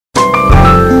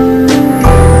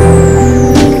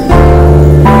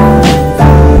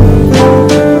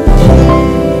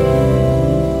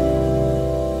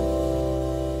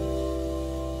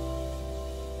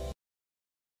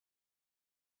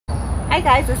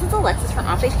guys, this is Alexis from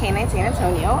Off-Leash Canine San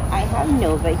Antonio. I have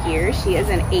Nova here. She is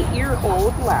an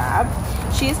 8-year-old lab.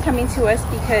 She is coming to us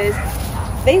because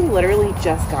they literally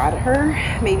just got her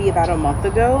maybe about a month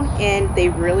ago, and they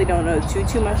really don't know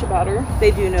too much about her.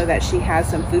 They do know that she has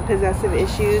some food possessive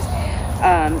issues,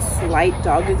 slight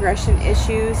dog aggression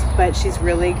issues, but she's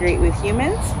really great with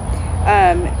humans.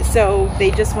 So they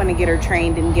just want to get her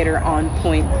trained and get her on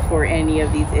point before any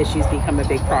of these issues become a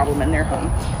big problem in their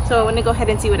home. So I want to go ahead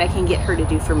and see what I can get her to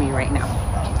do for me right now.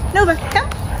 Nova, come.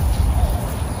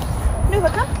 Nova,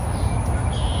 come.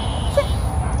 Sit.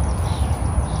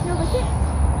 Nova, sit.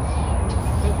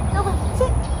 Nova,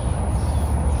 sit.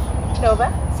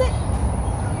 Nova, sit.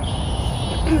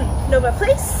 Nova,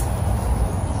 place.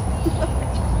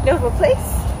 Nova, place.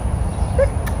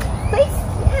 Place.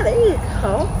 Yeah, there you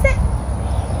go. Sit.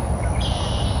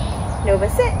 Nova,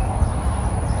 sit.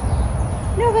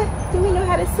 Nova, do we know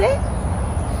how to sit?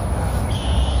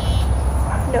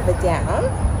 Nova, down.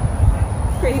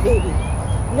 Pretty baby.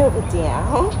 Nova,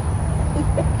 down.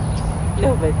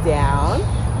 Nova, down.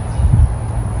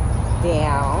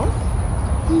 Down.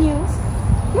 News.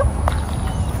 Nope.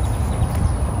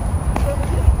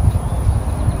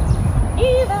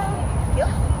 Eva. Yep.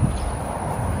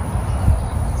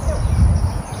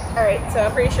 Alright, so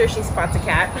I'm pretty sure she spots a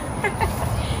cat.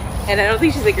 And I don't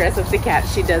think she's aggressive to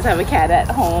cats. She does have a cat at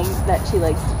home that she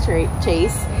likes to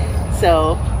chase.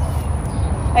 So,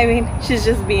 I mean, she's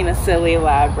just being a silly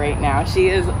lab right now. She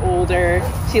is older.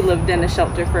 She lived in a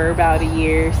shelter for about a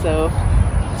year. So,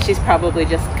 she's probably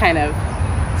just kind of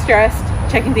stressed,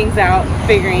 checking things out,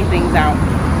 figuring things out.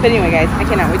 But anyway, guys, I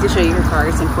cannot wait to show you her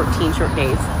cars in 14 short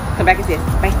days. Come back and see us.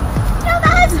 Bye.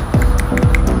 Nova's!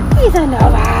 He's a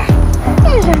Nova!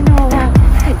 He's a Nova!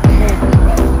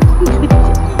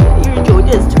 You're so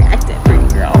distracted, pretty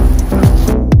girl.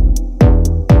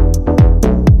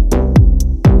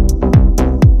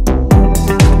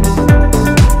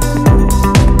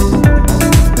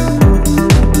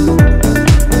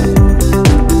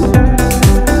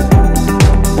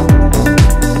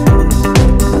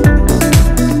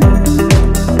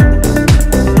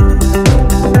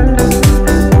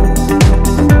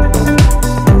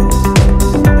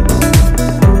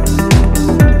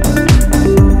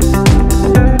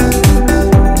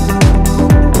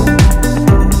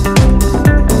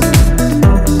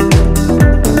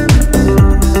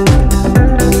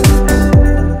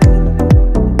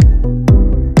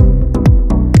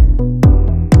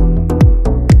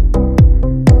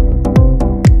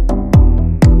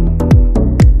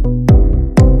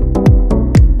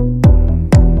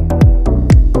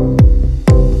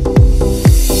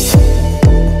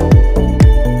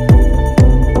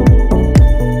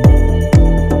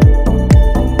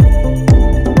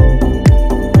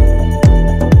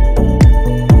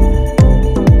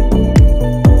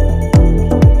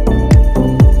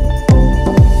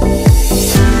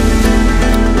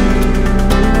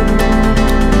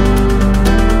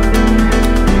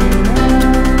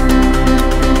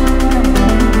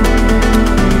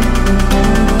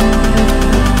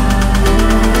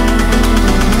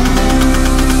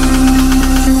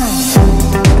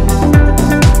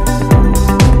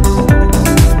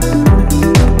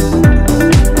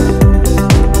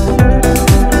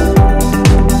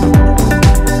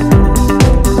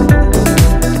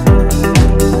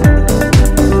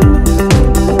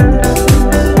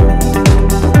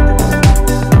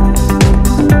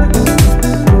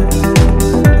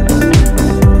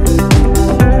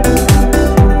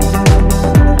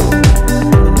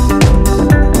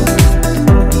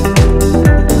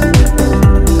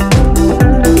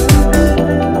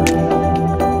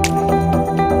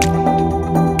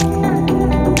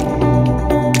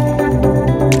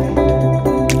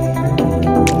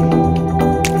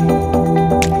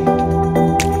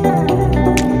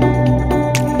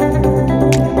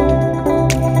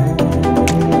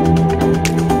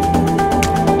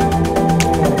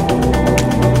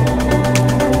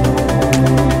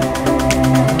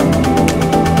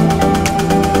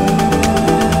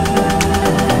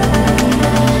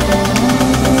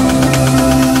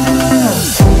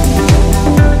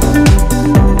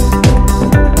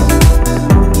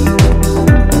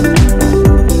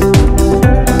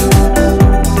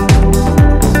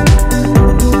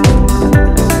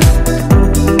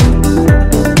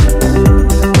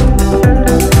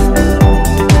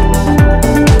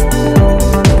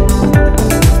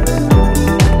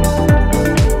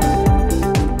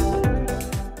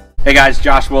 Hey guys,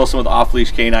 Josh Wilson with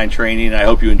Off-Leash Canine Training. I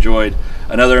hope you enjoyed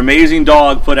another amazing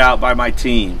dog put out by my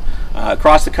team.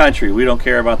 Across the country, we don't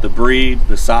care about the breed,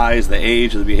 the size, the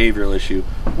age, or the behavioral issue.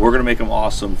 We're going to make them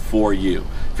awesome for you.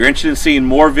 If you're interested in seeing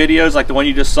more videos like the one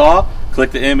you just saw,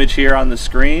 click the image here on the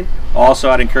screen. Also,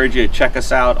 I'd encourage you to check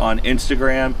us out on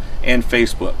Instagram and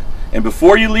Facebook. And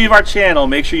before you leave our channel,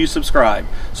 make sure you subscribe.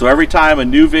 So every time a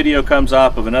new video comes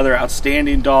up of another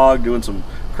outstanding dog doing some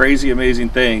crazy, amazing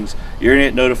things, you're going to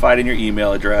get notified in your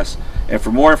email address. And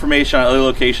for more information on other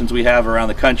locations we have around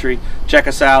the country, check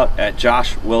us out at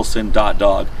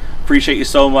joshwilson.dog. Appreciate you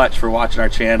so much for watching our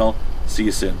channel. See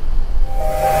you soon.